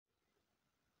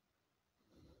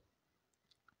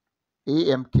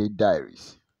AMK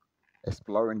Diaries,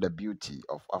 exploring the beauty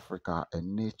of Africa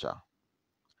and nature.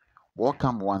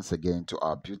 Welcome once again to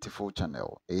our beautiful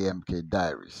channel, AMK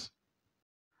Diaries.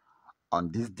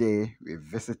 On this day, we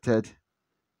visited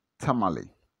Tamale,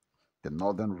 the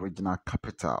northern regional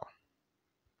capital,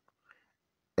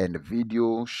 and the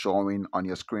video showing on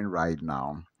your screen right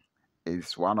now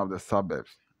is one of the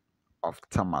suburbs of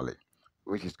Tamale,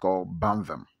 which is called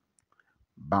Bamvem,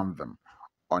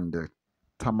 on the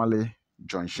Tamale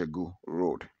Jonshegu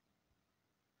Road.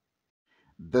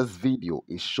 This video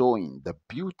is showing the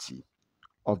beauty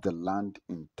of the land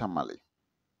in Tamale.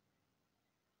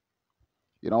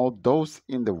 Those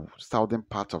in the southern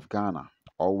part of Ghana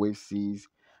always sees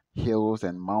hills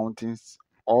and mountains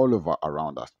all over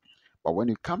around us. But when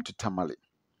you come to Tamale,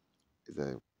 it's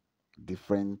a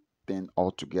different thing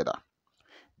altogether.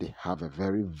 They have a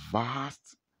very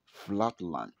vast flat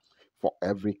land for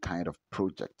every kind of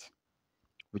project,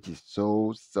 which is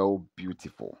so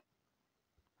beautiful.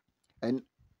 And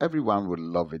everyone would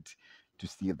love it to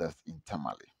see this in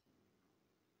Tamale.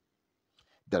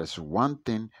 There is one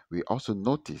thing we also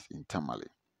notice in Tamale.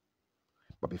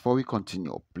 But before we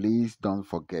continue, please don't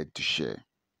forget to share.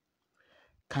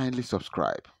 Kindly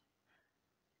subscribe,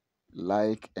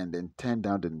 like, and then turn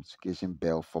down the notification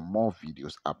bell for more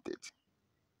videos updates.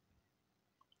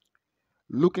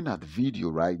 Looking at the video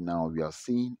right now, we are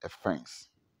seeing a fence.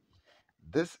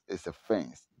 This is a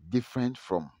fence different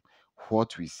from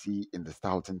what we see in the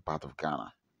southern part of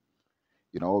Ghana.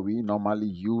 We normally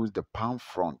use the palm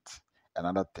front and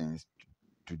other things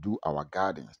to do our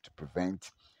gardens to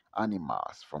prevent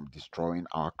animals from destroying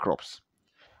our crops.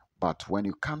 But when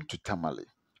you come to Tamale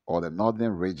or the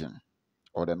northern region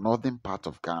or the northern part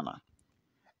of Ghana,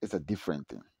 it's a different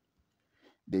thing.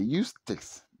 They use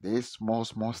sticks, they small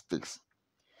sticks,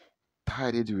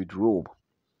 tied it with rope,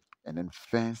 and then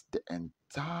fence the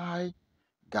entire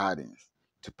gardens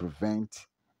to prevent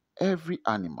every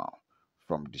animal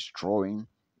from destroying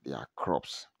their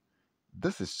crops.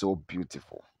 This is so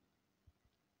beautiful.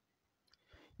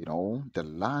 The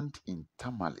land in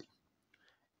Tamale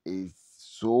is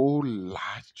so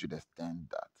large to the extent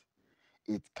that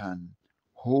it can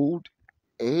hold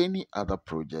any other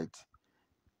project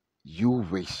you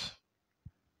wish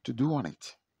to do on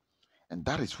it. And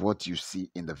that is what you see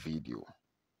in the video.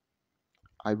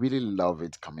 I really love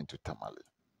it coming to Tamale.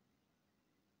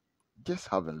 Just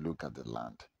have a look at the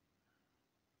land.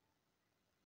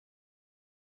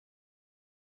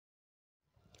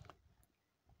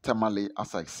 Tamale,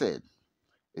 as I said,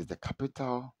 is the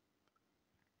capital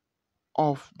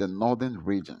of the northern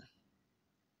region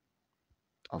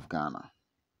of Ghana.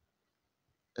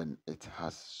 And it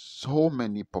has so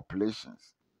many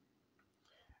populations.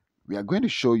 We are going to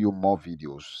show you more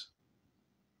videos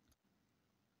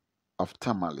of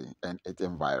Tamale and its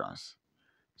environs.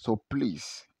 So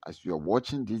please, as you are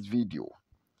watching this video,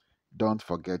 don't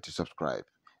forget to subscribe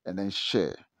and then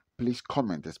share. Please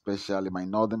comment, especially my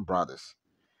northern brothers,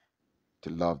 to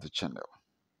love the channel.